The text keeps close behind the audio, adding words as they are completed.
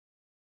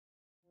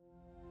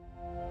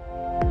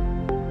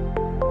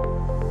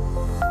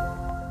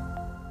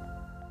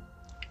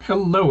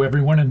Hello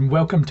everyone and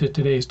welcome to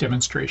today's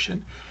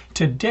demonstration.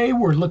 Today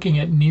we're looking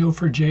at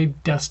Neo4j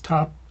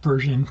Desktop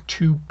version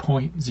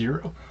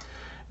 2.0.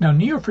 Now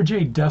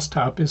Neo4j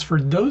Desktop is for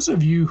those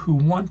of you who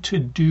want to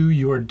do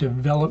your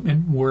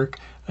development work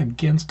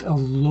against a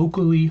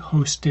locally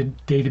hosted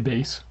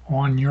database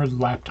on your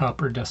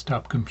laptop or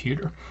desktop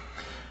computer.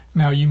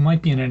 Now you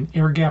might be in an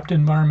air-gapped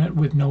environment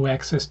with no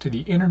access to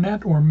the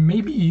internet, or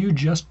maybe you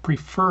just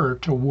prefer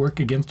to work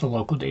against a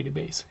local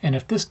database. And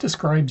if this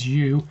describes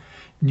you,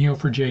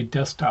 Neo4j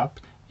Desktop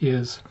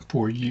is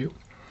for you.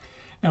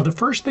 Now the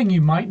first thing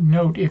you might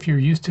note if you're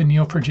used to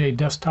Neo4j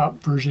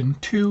Desktop version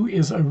 2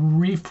 is a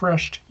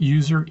refreshed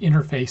user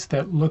interface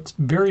that looks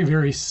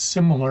very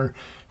similar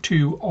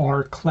to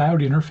our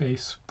cloud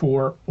interface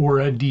for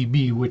Aura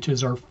DB, which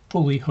is our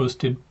fully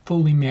hosted,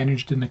 fully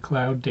managed in the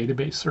cloud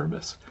database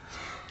service.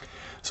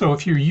 So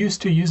if you're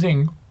used to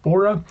using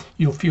Aura,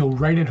 you'll feel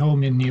right at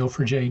home in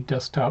Neo4j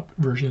Desktop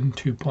version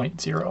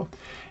 2.0.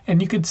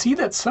 And you can see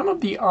that some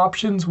of the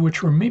options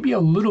which were maybe a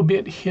little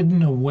bit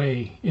hidden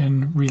away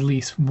in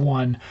release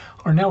 1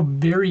 are now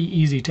very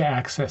easy to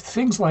access.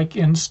 Things like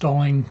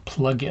installing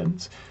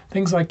plugins,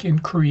 things like in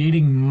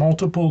creating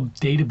multiple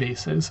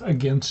databases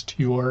against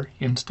your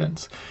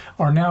instance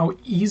are now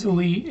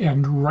easily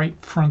and right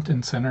front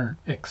and center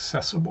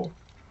accessible.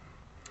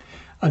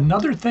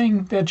 Another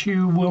thing that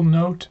you will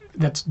note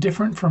that's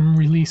different from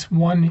Release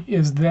 1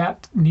 is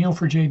that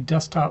Neo4j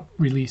Desktop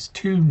Release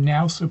 2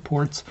 now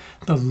supports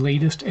the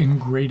latest and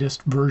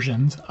greatest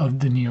versions of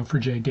the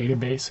Neo4j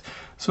database.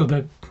 So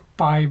the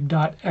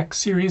 5.x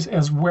series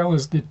as well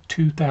as the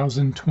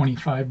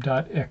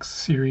 2025.x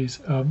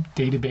series of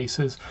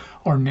databases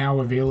are now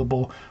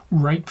available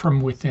right from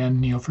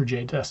within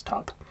Neo4j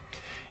Desktop.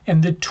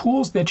 And the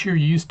tools that you're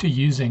used to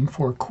using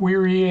for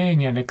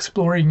querying and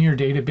exploring your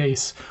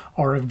database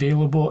are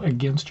available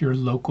against your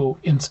local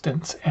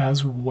instance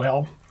as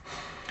well.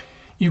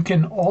 You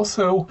can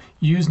also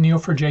use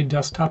Neo4j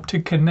Desktop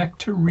to connect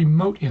to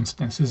remote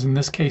instances. In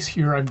this case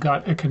here, I've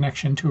got a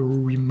connection to a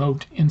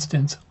remote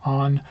instance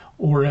on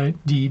Aura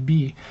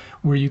DB,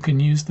 where you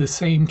can use the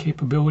same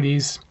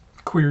capabilities,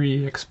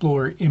 query,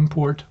 explore,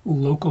 import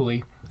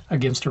locally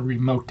against a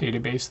remote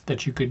database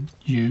that you could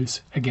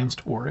use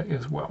against Aura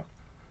as well.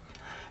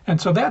 And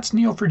so that's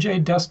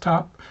Neo4j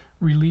Desktop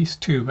Release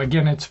 2.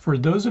 Again, it's for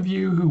those of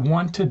you who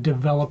want to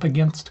develop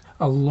against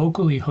a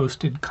locally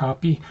hosted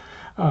copy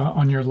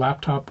on your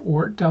laptop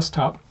or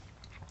desktop.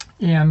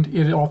 And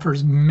it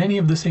offers many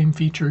of the same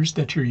features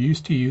that you're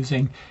used to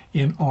using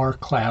in our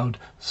cloud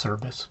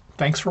service.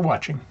 Thanks for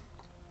watching.